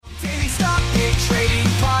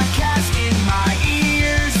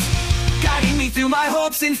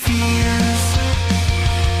hopes and fears.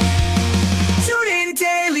 Tune in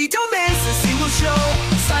daily, don't miss a single show.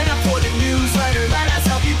 Sign up for the newsletter, let us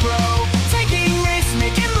help you grow. Taking risks,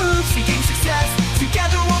 making moves, seeking success.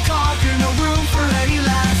 Together we'll conquer, no room for any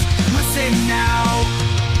less. Listen now.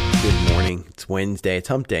 Good morning. It's Wednesday. It's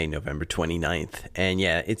hump day, November 29th. And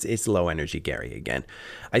yeah, it's low energy Gary again.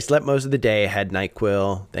 I slept most of the day. I had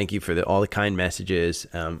NyQuil. Thank you for all the kind messages.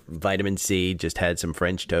 Vitamin C, just had some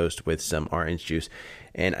French toast with some orange juice.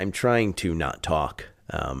 And I'm trying to not talk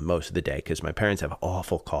most of the day because my parents have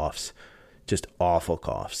awful coughs, just awful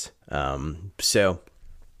coughs. So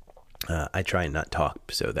I try and not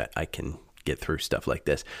talk so that I can get through stuff like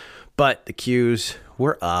this. But the Qs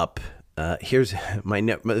were up. Here's my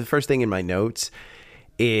note. The first thing in my notes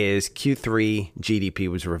is Q3 GDP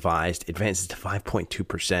was revised, advances to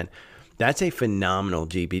 5.2%. That's a phenomenal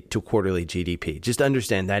quarterly GDP. Just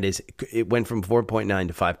understand that it went from 4.9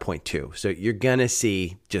 to 5.2. So you're going to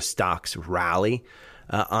see just stocks rally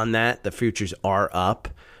on that. The futures are up.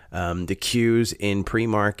 The Qs in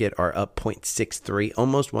pre-market are up 0.63,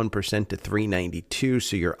 almost 1% to 392.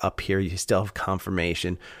 So you're up here. You still have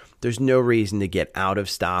confirmation. There's no reason to get out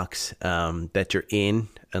of stocks that you're in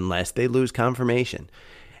unless they lose confirmation.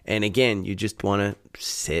 And again, you just want to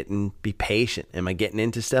sit and be patient. Am I getting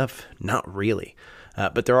into stuff? Not really.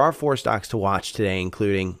 But there are 4 stocks to watch today,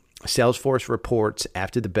 including Salesforce reports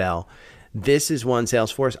after the bell. This is one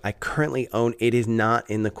Salesforce I currently own. It is not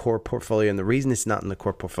in the core portfolio. And the reason it's not in the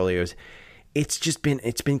core portfolio is it's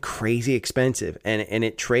been crazy expensive. And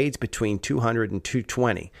it trades between 200 and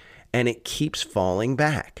 220. And it keeps falling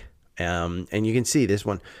back. And you can see this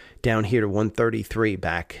one down here to 133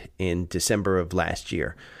 back in December of last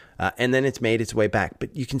year. And then it's made its way back.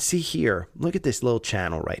 But you can see here, look at this little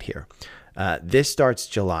channel right here. This starts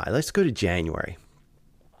July. Let's go to January.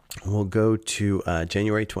 We'll go to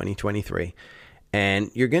January 2023.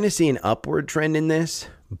 And you're going to see an upward trend in this.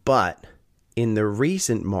 But in the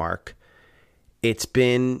recent mark, it's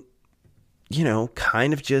been,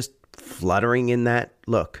 kind of just fluttering in that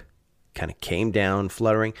look. Kind of came down,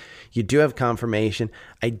 fluttering. You do have confirmation.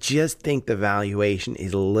 I just think the valuation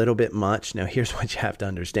is a little bit much. Now, here's what you have to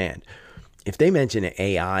understand. If they mention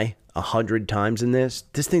AI 100 times in this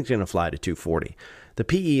thing's going to fly to 240. The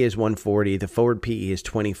PE is 140. The forward PE is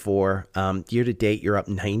 24. Year to date, you're up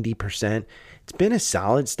 90%. It's been a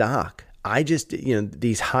solid stock. I just,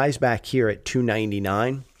 these highs back here at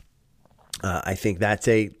 299. I think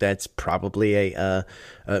that's probably a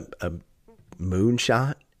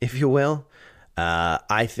moonshot, if you will.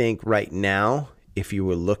 I think right now, if you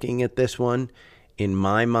were looking at this one, in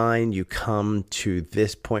my mind, you come to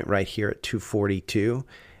this point right here at 242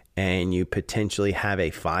 and you potentially have a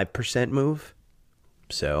 5% move.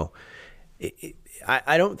 So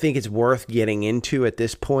I don't think it's worth getting into at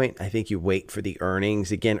this point. I think you wait for the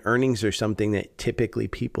earnings. Again, earnings are something that typically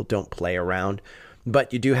people don't play around,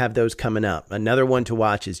 but you do have those coming up. Another one to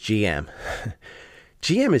watch is GM.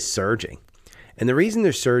 GM is surging. And the reason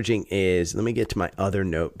they're surging is, let me get to my other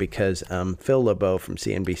note, because Phil LeBeau from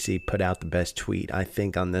CNBC put out the best tweet, I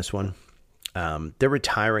think, on this one. They're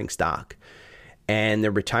retiring stock. And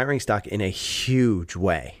they're retiring stock in a huge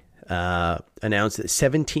way. Announced that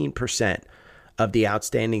 17% of the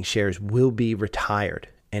outstanding shares will be retired.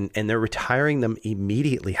 And they're retiring them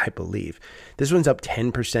immediately, I believe. This one's up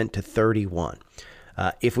 10% to 31.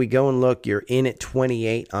 If we go and look, you're in at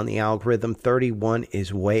 28 on the algorithm. 31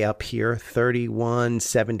 is way up here.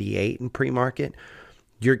 31.78 in pre-market.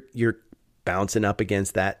 You're bouncing up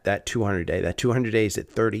against that 200-day. That 200-day is at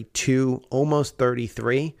 32, almost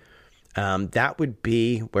 33. That would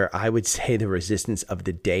be where I would say the resistance of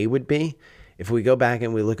the day would be. If we go back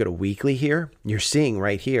and we look at a weekly here, you're seeing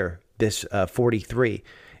right here, this 43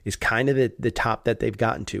 is kind of the top that they've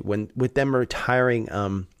gotten to. With them retiring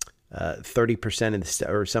 30% of the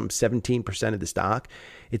or some 17% of the stock,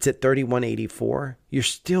 it's at 31.84. You're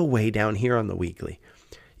still way down here on the weekly.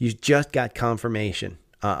 You just got confirmation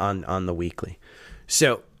on the weekly.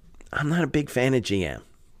 So I'm not a big fan of GM.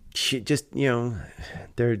 She just, their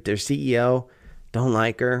CEO, don't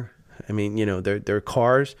like her. I mean, their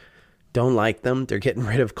cars, don't like them. They're getting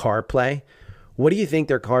rid of CarPlay. What do you think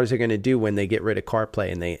their cars are going to do when they get rid of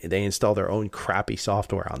CarPlay and they install their own crappy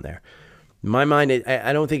software on there? In my mind,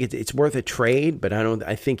 I don't think it's worth a trade, but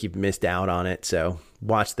I think you've missed out on it. So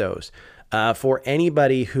watch those. For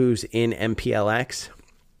anybody who's in MPLX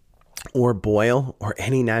or Boyle or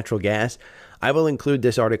any natural gas, I will include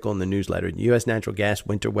this article in the newsletter, U.S. Natural Gas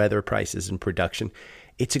Winter Weather Prices and Production.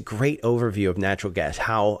 It's a great overview of natural gas,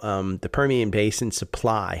 how the Permian Basin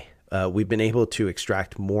supply, we've been able to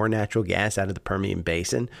extract more natural gas out of the Permian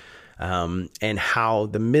Basin and how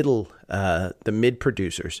the mid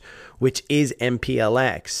producers, which is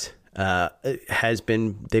MPLX,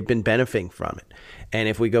 they've been benefiting from it. And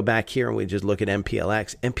if we go back here and we just look at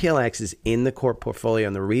MPLX is in the core portfolio.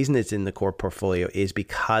 And the reason it's in the core portfolio is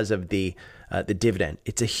because of the dividend.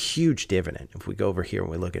 It's a huge dividend. If we go over here and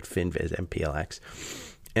we look at FinViz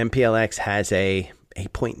MPLX has a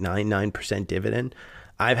 8.99% dividend.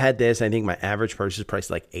 I've had this. I think my average purchase price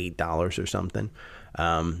is like $8 or something.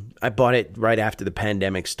 I bought it right after the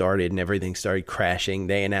pandemic started and everything started crashing.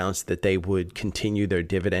 They announced that they would continue their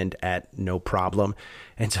dividend at no problem.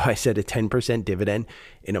 And so I said a 10% dividend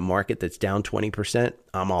in a market that's down 20%.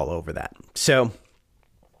 I'm all over that. So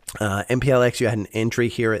MPLX, you had an entry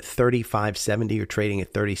here at 35.70. You're trading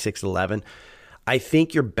at 36.11. I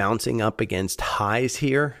think you're bouncing up against highs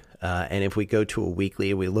here. And if we go to a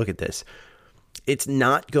weekly and we look at this, it's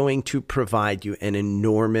not going to provide you an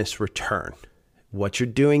enormous return. What you're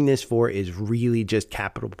doing this for is really just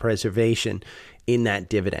capital preservation in that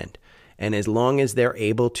dividend. And as long as they're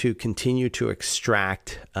able to continue to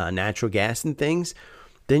extract natural gas and things,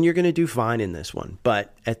 then you're going to do fine in this one.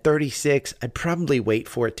 But at 36, I'd probably wait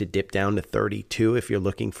for it to dip down to 32 if you're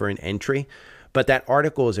looking for an entry. But that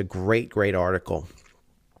article is a great article,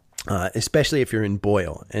 especially if you're in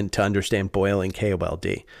Boyle and to understand Boyle and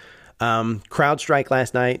KOLD. CrowdStrike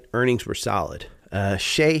last night, earnings were solid.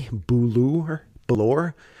 Shea Boulour,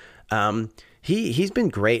 he's been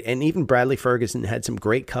great. And even Bradley Ferguson had some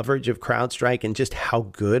great coverage of CrowdStrike and just how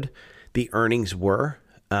good the earnings were.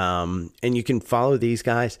 And you can follow these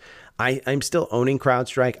guys. I'm still owning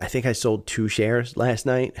CrowdStrike. I think I sold 2 shares last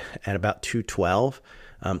night at about 212,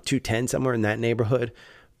 210, somewhere in that neighborhood.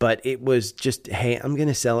 But it was just, hey, I'm going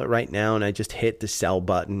to sell it right now. And I just hit the sell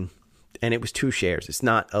button. And it was 2 shares. It's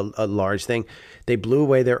not a large thing. They blew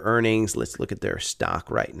away their earnings. Let's look at their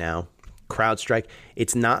stock right now. CrowdStrike.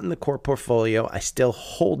 It's not in the core portfolio. I still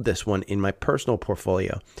hold this one in my personal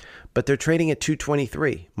portfolio. But they're trading at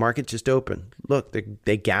 223. Market just opened. Look,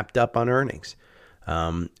 they gapped up on earnings.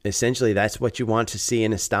 Essentially, that's what you want to see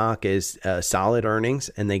in a stock is solid earnings,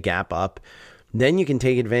 and they gap up. Then you can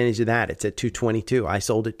take advantage of that. It's at 222. I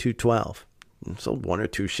sold at 212. Sold 1 or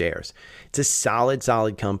 2 shares. It's a solid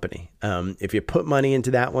company. If you put money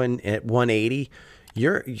into that one at 180,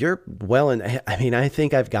 you're well in. I mean, I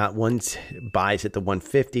think I've got buys at the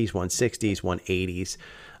 150s, 160s, 180s.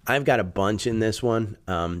 I've got a bunch in this one.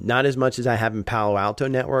 Not as much as I have in Palo Alto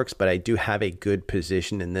Networks, but I do have a good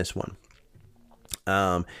position in this one.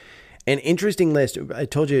 An interesting list. I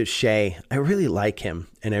told you Shea. I really like him,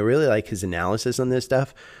 and I really like his analysis on this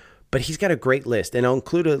stuff. But he's got a great list, and I'll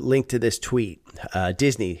include a link to this tweet.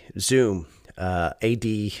 Disney, Zoom,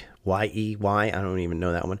 ADYEY, I don't even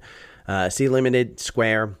know that one. C Limited,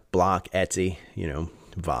 Square, Block, Etsy,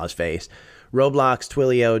 VozFace, Roblox,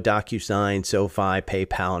 Twilio, DocuSign, SoFi,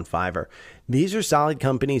 PayPal, and Fiverr. These are solid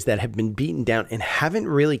companies that have been beaten down and haven't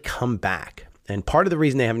really come back. And part of the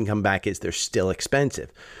reason they haven't come back is they're still expensive.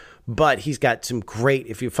 But he's got some great,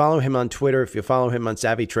 if you follow him on Twitter, if you follow him on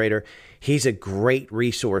Savvy Trader, he's a great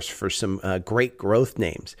resource for some great growth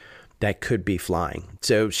names that could be flying.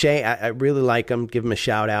 So Shea, I really like him. Give him a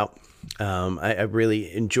shout out. I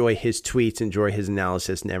really enjoy his tweets, enjoy his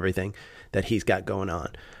analysis and everything that he's got going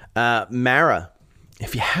on. Mara,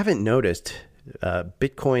 if you haven't noticed,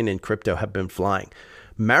 Bitcoin and crypto have been flying.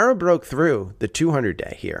 Mara broke through the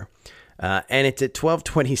 200-day here. And it's at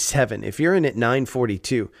 1227. If you're in at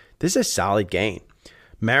 942, this is a solid gain.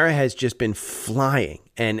 Mara has just been flying.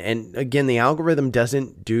 And again, the algorithm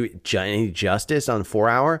doesn't do any justice on 4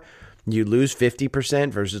 hour. You lose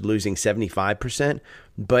 50% versus losing 75%.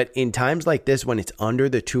 But in times like this, when it's under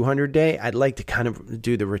the 200-day, I'd like to kind of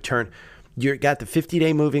do the return. You got the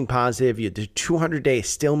 50-day moving positive. The 200-day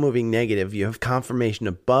still moving negative. You have confirmation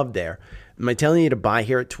above there. Am I telling you to buy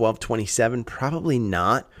here at 1227? Probably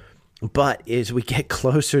not. But as we get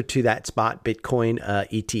closer to that spot Bitcoin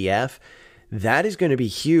ETF, that is going to be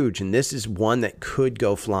huge. And this is one that could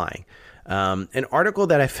go flying. An article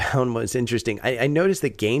that I found was interesting. I noticed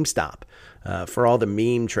that GameStop, for all the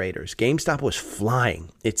meme traders, GameStop was flying.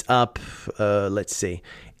 It's up,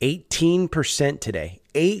 18% today.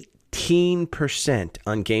 18%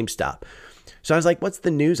 on GameStop. So I was like, what's the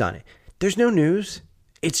news on it? There's no news.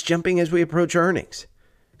 It's jumping as we approach earnings.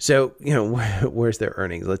 So, where's their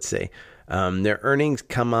earnings? Let's see. Their earnings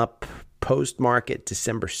come up post-market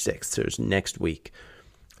December 6th. So it's next week.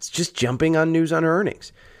 It's just jumping on news on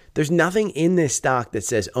earnings. There's nothing in this stock that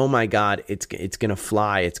says, oh my God, it's going to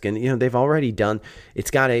fly. It's going to, they've already done, it's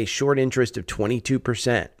got a short interest of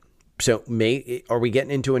 22%. So are we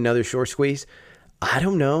getting into another short squeeze? I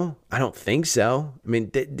don't know. I don't think so. I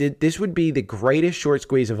mean, this would be the greatest short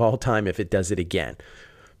squeeze of all time if it does it again.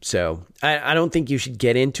 So I don't think you should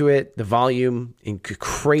get into it. The volume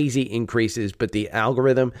crazy increases, but the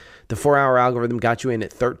algorithm, the 4-hour algorithm got you in at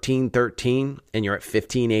 13.13 and you're at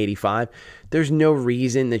 15.85. There's no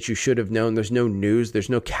reason that you should have known. There's no news. There's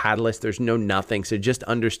no catalyst. There's no nothing. So just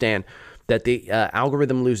understand that the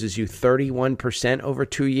algorithm loses you 31% over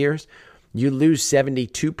 2 years. You lose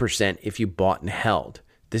 72% if you bought and held.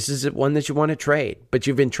 This is one that you want to trade, but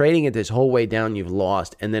you've been trading it this whole way down. You've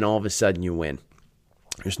lost, and then all of a sudden you win.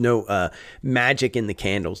 There's no magic in the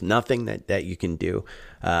candles, nothing that you can do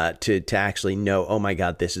to actually know, oh my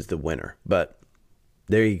God, this is the winner. But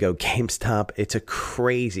there you go, GameStop. It's a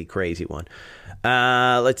crazy, crazy one.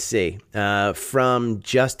 Let's see. From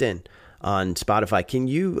Justin on Spotify. Can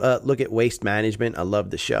you look at Waste Management? I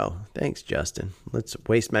love the show. Thanks, Justin.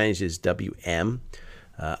 Waste Management is WM.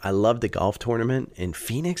 I love the golf tournament in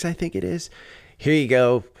Phoenix, I think it is. Here you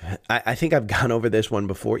go. I think I've gone over this one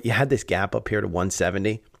before. You had this gap up here to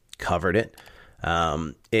 170, covered it.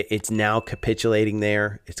 It's now capitulating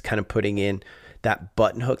there. It's kind of putting in that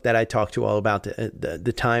button hook that I talked to all about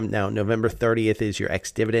the time. Now, November 30th is your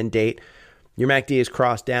ex-dividend date. Your MACD is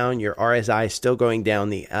crossed down. Your RSI is still going down.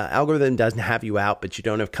 The algorithm doesn't have you out, but you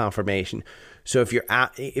don't have confirmation. So if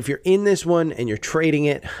you're in this one and you're trading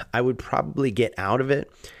it, I would probably get out of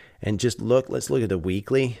it and just look. Let's look at the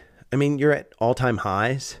weekly. I mean, you're at all-time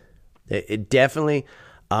highs. It definitely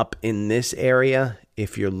up in this area.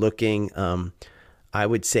 If you're looking, I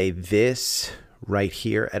would say this right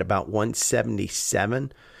here at about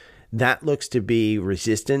 177. That looks to be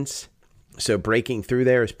resistance. So breaking through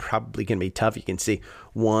there is probably going to be tough. You can see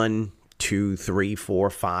 1, 2, 3, 4,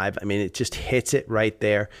 5. I mean, it just hits it right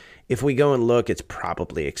there. If we go and look, it's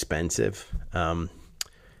probably expensive.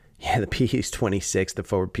 The PE is 26. The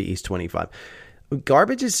forward PE is 25.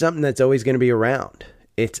 Garbage is something that's always going to be around.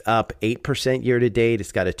 It's up 8% year to date.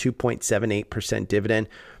 It's got a 2.78% dividend.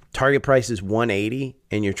 Target price is 180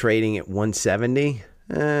 and you're trading at 170.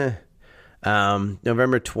 November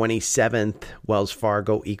 27th, Wells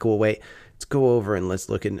Fargo equal weight. Let's go over and let's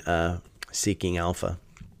look at Seeking Alpha.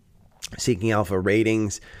 Seeking Alpha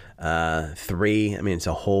ratings, 3. I mean, it's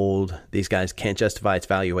a hold. These guys can't justify its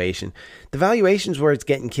valuation. The valuation's where it's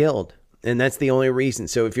getting killed. And that's the only reason.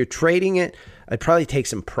 So if you're trading it, I'd probably take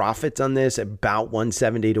some profits on this, about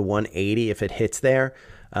 170 to 180 if it hits there.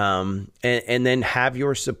 And then have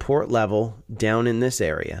your support level down in this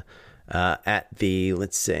area at the,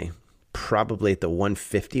 let's see, probably at the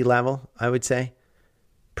 150 level, I would say.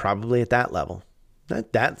 Probably at that level.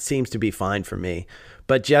 That seems to be fine for me.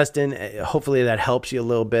 But Justin, hopefully that helps you a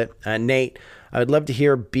little bit. Nate, I would love to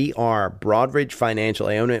hear BR, Broadridge Financial.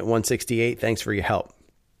 I own it at 168. Thanks for your help.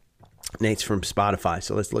 Nate's from Spotify,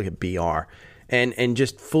 so let's look at BR. And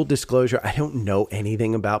just full disclosure, I don't know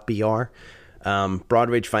anything about BR,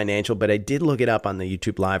 Broadridge Financial, but I did look it up on the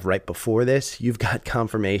YouTube Live right before this. You've got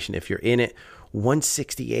confirmation if you're in it.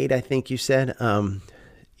 168, I think you said.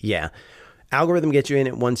 Yeah. Algorithm gets you in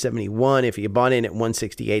at 171. If you bought in at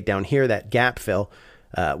 168 down here, that gap fill,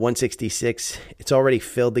 166, it's already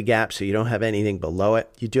filled the gap, so you don't have anything below it.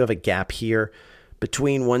 You do have a gap here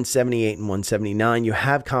between 178 and 179. You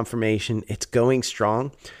have confirmation. It's going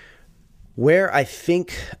strong. Where I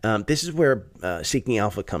think this is where Seeking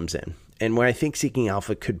Alpha comes in, and where I think Seeking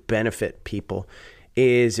Alpha could benefit people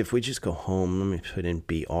is if we just go home. Let me put in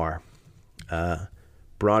BR,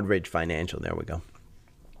 Broadridge Financial. There we go.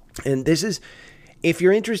 And this is, if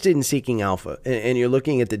you're interested in Seeking Alpha and you're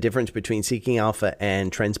looking at the difference between Seeking Alpha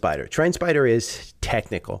and TrendSpider. TrendSpider is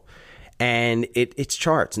technical. And it's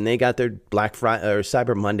charts, and they got their Black Friday or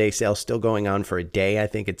Cyber Monday sale still going on for a day. I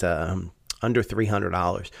think it's under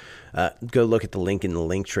 $300. Go look at the link in the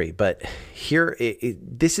link tree. But here,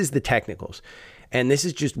 this is the technicals, and this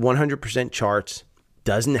is just 100% charts.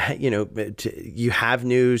 Doesn't you have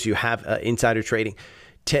news, you have insider trading.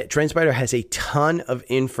 TrendSpider has a ton of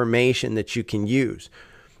information that you can use.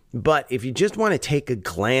 But if you just want to take a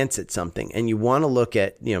glance at something and you want to look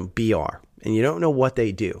at BR and you don't know what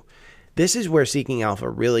they do. This is where Seeking Alpha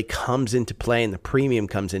really comes into play and the premium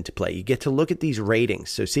comes into play. You get to look at these ratings.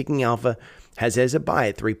 So Seeking Alpha has as a buy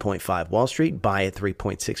at 3.5. Wall Street, buy at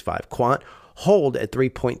 3.65. Quant, hold at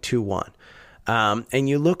 3.21. And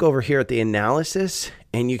you look over here at the analysis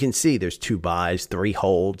and you can see there's 2 buys, 3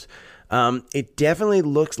 holds. It definitely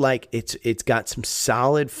looks like it's got some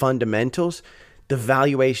solid fundamentals. The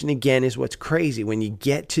valuation, again, is what's crazy. When you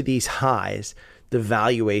get to these highs, the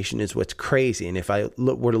valuation is what's crazy. And if I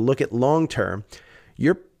were to look at long term,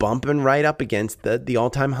 you're bumping right up against the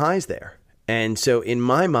all-time highs there. And so in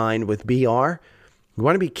my mind with BR, You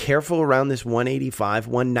want to be careful around this 185,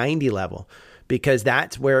 190 level, because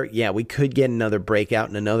that's where, we could get another breakout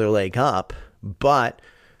and another leg up, but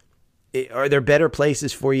are there better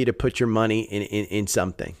places for you to put your money in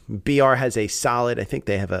something? BR has a solid, I think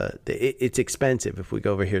they have it's expensive if we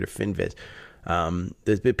go over here to FinViz.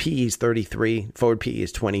 The PE is 33, forward PE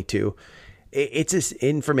is 22. It's an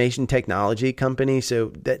information technology company,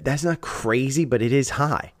 so that's not crazy, but it is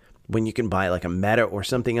high when you can buy like a Meta or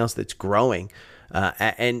something else that's growing.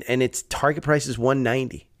 And its target price is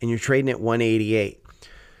 190 and you're trading at 188.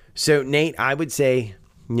 So Nate, I would say,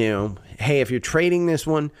 hey, if you're trading this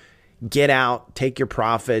one, get out, take your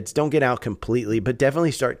profits. Don't get out completely, but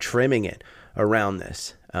definitely start trimming it around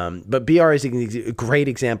this. But BR is a great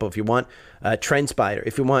example. If you want TrendSpider,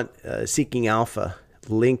 if you want Seeking Alpha,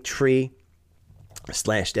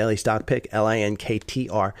 Linktree/daily stock pick,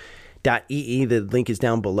 linktr.ee. The link is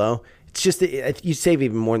down below. It's just you save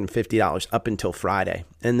even more than $50 up until Friday,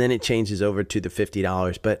 and then it changes over to the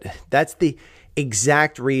 $50. But that's the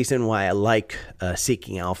exact reason why I like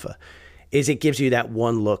Seeking Alpha, is it gives you that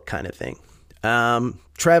one look kind of thing.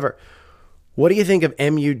 Trevor, what do you think of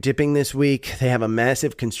MU dipping this week? They have a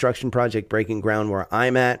massive construction project breaking ground where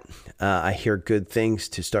I'm at. I hear good things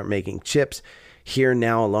to start making chips here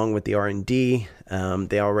now, along with the R&D.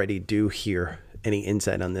 They already do hear. Any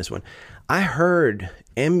insight on this one? I heard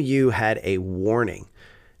MU had a warning.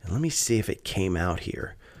 And let me see if it came out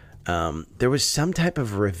here. There was some type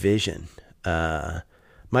of revision.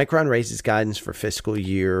 Micron raises guidance for fiscal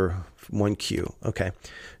year 1Q. Okay.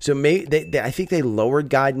 So I think they lowered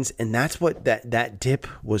guidance, and that's what that dip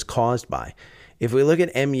was caused by. If we look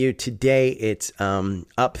at MU today, it's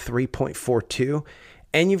up 3.42,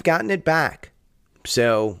 and you've gotten it back.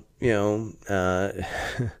 So,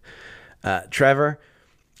 Trevor,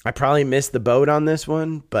 I probably missed the boat on this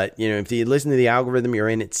one, but if you listen to the algorithm, you're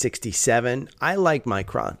in at 67. I like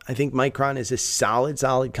Micron. I think Micron is a solid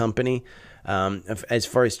company. As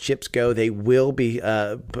far as chips go, they will be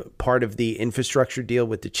part of the infrastructure deal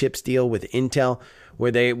with the chips deal with Intel,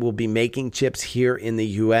 where they will be making chips here in the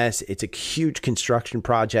U.S. It's a huge construction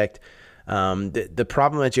project. The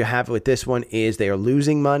problem that you have with this one is they are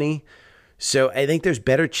losing money. So I think there's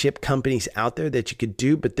better chip companies out there that you could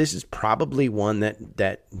do, but this is probably one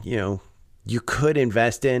that you could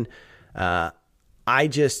invest in. I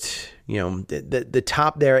just, the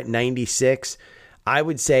top there at 96, I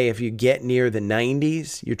would say if you get near the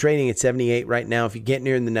 90s, you're trading at 78 right now. If you get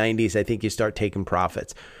near the 90s, I think you start taking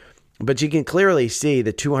profits. But you can clearly see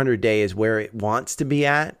the 200-day is where it wants to be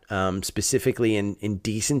at, specifically in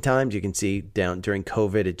decent times. You can see down during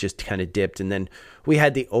COVID, it just kind of dipped. And then we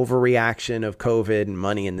had the overreaction of COVID and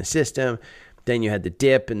money in the system. Then you had the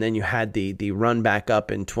dip, and then you had the run back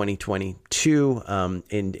up in 2022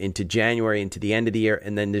 into January, into the end of the year.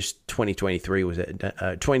 And then this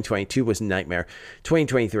 2022 was a nightmare.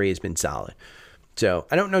 2023 has been solid. So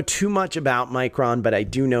I don't know too much about Micron, but I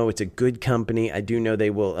do know it's a good company. I do know they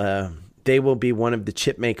will be one of the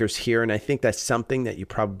chip makers here, and I think that's something that you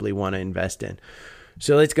probably want to invest in.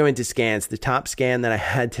 So let's go into scans. The top scan that I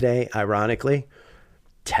had today, ironically,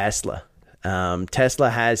 Tesla. Tesla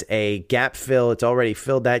has a gap fill. It's already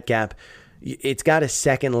filled that gap. It's got a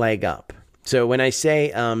second leg up. So when I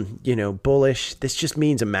say bullish, this just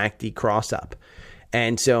means a MACD cross up.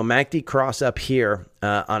 And so MACD cross up here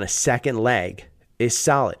on a second leg is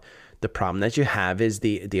solid. The problem that you have is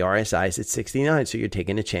the RSI is at 69, so you're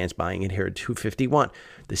taking a chance buying it here at 251.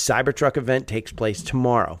 The Cybertruck event takes place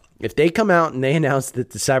tomorrow. If they come out and they announce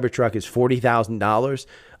that the Cybertruck is $40,000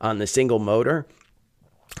 on the single motor,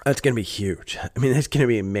 that's going to be huge. I mean, that's going to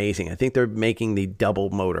be amazing. I think they're making the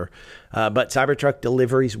double motor. But Cybertruck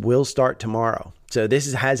deliveries will start tomorrow. So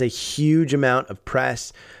this has a huge amount of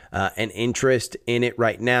press and interest in it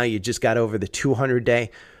right now. You just got over the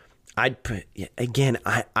 200-day. I'm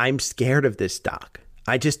scared of this stock.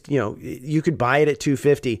 I just, you could buy it at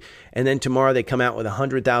 250 and then tomorrow they come out with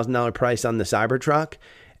 $100,000 price on the Cybertruck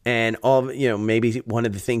and maybe one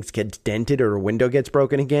of the things gets dented or a window gets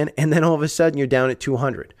broken again. And then all of a sudden you're down at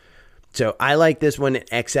 200. So I like this one at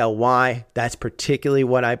XLY. That's particularly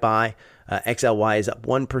what I buy. XLY is up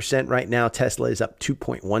 1% right now. Tesla is up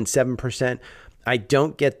 2.17%. I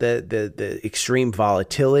don't get the extreme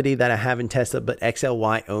volatility that I have in Tesla, but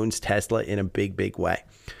XLY owns Tesla in a big way.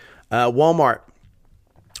 Walmart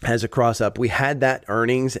has a cross up. We had that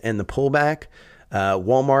earnings and the pullback.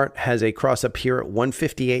 Walmart has a cross up here at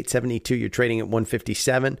 158.72. You're trading at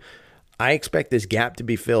 157. I expect this gap to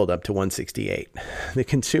be filled up to 168. The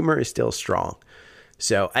consumer is still strong.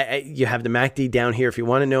 So you have the MACD down here. If you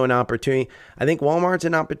want to know an opportunity, I think Walmart's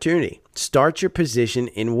an opportunity. Start your position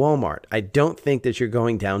in Walmart. I don't think that you're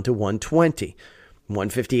going down to 120.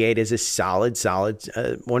 158 is a solid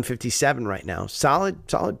 157 right now.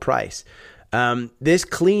 Solid price. This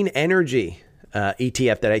clean energy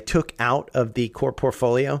ETF that I took out of the core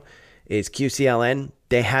portfolio is QCLN.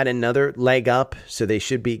 They had another leg up, so they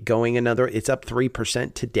should be going another. It's up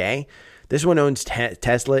 3% today. This one owns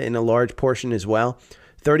Tesla in a large portion as well.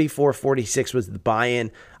 34.46 was the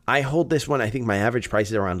buy-in. I hold this one. I think my average price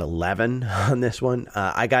is around 11 on this one.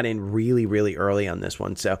 I got in really, really early on this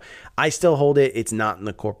one, so I still hold it. It's not in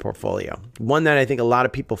the core portfolio. One that I think a lot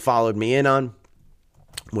of people followed me in on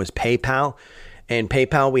was PayPal. And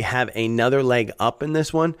PayPal, we have another leg up in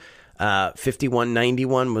this one.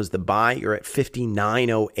 51.91 was the buy. You're at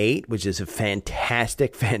 59.08, which is a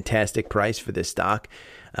fantastic price for this stock.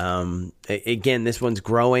 Again, this one's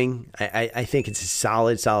growing. I think it's a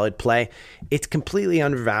solid play. It's completely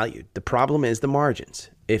undervalued. The problem is the margins.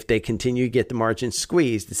 If they continue to get the margins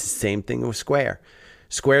squeezed, it's the same thing with Square.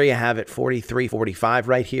 Square, you have at 43.45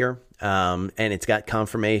 right here. And it's got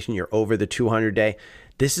confirmation. You're over the 200-day.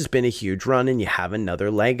 This has been a huge run, and you have another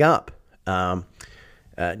leg up. A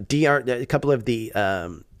couple of the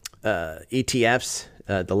ETFs,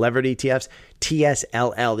 the levered ETFs,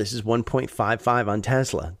 TSLL, this is 1.55 on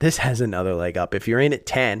Tesla. This has another leg up. If you're in at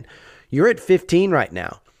 10, you're at 15 right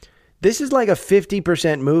now. This is like a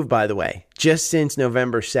 50% move, by the way, just since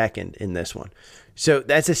November 2nd in this one. So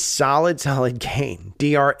that's a solid gain.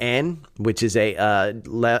 DRN, which is a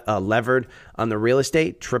levered on the real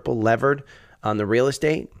estate, triple levered on the real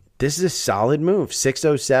estate. This is a solid move.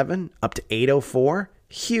 607 up to 804.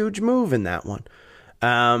 Huge move in that one.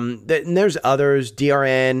 And there's others,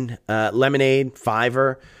 DRN, Lemonade,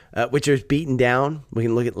 Fiverr, which is beaten down. We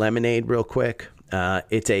can look at Lemonade real quick.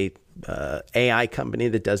 It's a AI company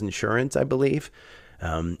that does insurance, I believe.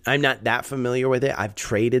 I'm not that familiar with it. I've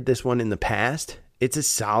traded this one in the past. It's a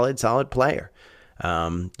solid player.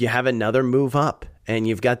 You have another move up, and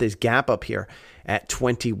you've got this gap up here at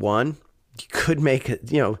 21. You could make it,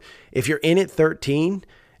 if you're in at 13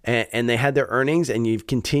 and they had their earnings and you've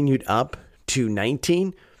continued up to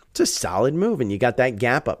 19, it's a solid move, and you got that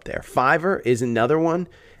gap up there. Fiverr is another one.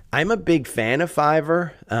 I'm a big fan of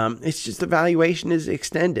Fiverr. It's just the valuation is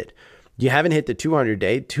extended. You haven't hit the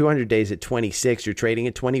 200-day. 200 days at 26. You're trading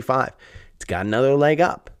at 25. It's got another leg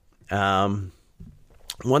up. One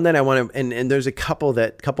that I want to, and there's a couple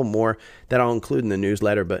more that I'll include in the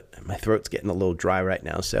newsletter, but my throat's getting a little dry right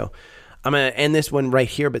now, so I'm going to end this one right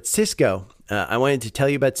here. But Cisco, I wanted to tell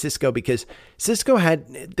you about Cisco because Cisco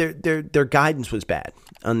had their guidance was bad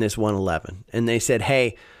on this 111. And they said,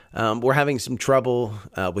 hey, we're having some trouble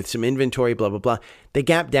with some inventory, blah, blah, blah. They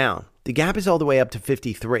gapped down. The gap is all the way up to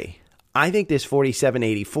 53. I think this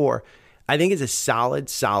 47.84, I think is a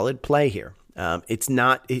solid play here.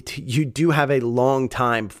 You do have a long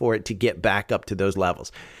time for it to get back up to those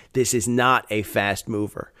levels. This is not a fast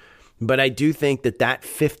mover. But I do think that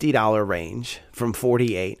 $50 range from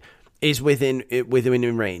 48 is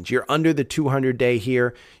within range. You're under the 200-day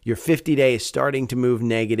here. Your 50-day is starting to move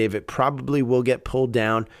negative. It probably will get pulled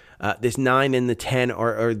down. This 9 and the 10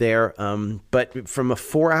 are there. But from a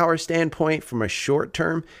 4-hour standpoint, from a short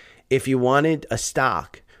term, if you wanted a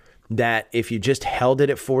stock that if you just held it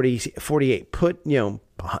at 48, say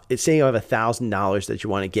you have $1,000 that you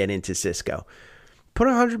want to get into Cisco, put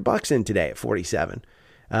 $100 in today at 47.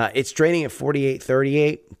 It's trading at 48,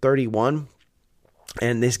 38, 31.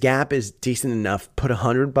 And this gap is decent enough. Put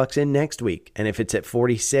 $100 in next week. And if it's at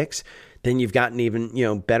 46, then you've got an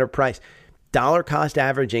even, better price. Dollar cost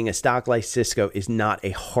averaging a stock like Cisco is not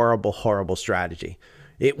a horrible strategy.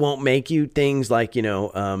 It won't make you things like,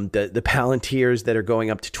 the Palantirs that are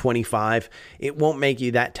going up to 25. It won't make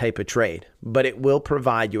you that type of trade, but it will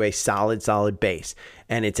provide you a solid base.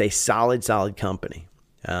 And it's a solid company.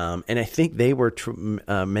 And I think they were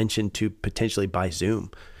mentioned to potentially buy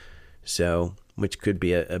Zoom. So, which could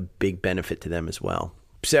be a big benefit to them as well.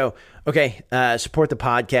 So, okay, support the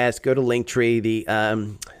podcast. Go to Linktree.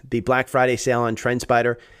 The Black Friday sale on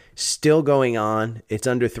TrendSpider still going on. It's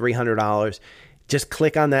under $300. Just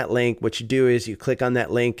click on that link. What you do is you click on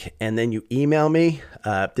that link and then you email me.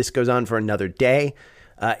 This goes on for another day.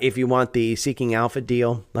 If you want the Seeking Alpha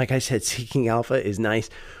deal, like I said, Seeking Alpha is nice.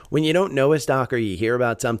 When you don't know a stock or you hear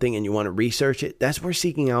about something and you want to research it, that's where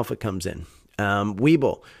Seeking Alpha comes in.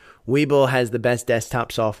 Webull has the best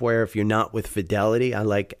desktop software if you're not with Fidelity. I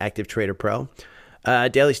like Active Trader Pro.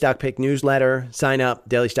 Daily Stock Pick newsletter. Sign up,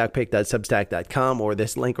 dailystockpick.substack.com or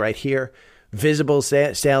this link right here. Visible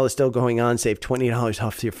sale is still going on. Save $20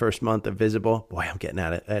 off your first month of Visible. Boy, I'm getting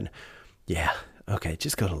at it. And yeah, okay,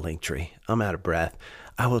 just go to Linktree. I'm out of breath.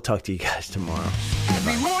 I will talk to you guys tomorrow.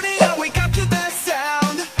 Every morning I wake up to the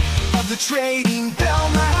sound of the trading bell.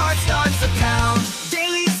 My heart starts to pound.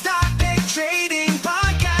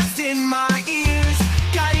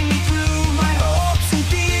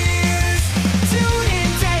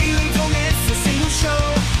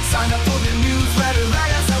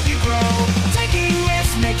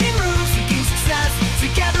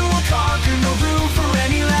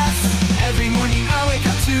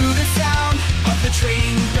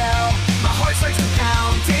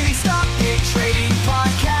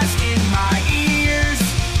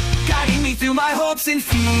 hopes and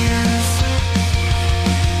fears.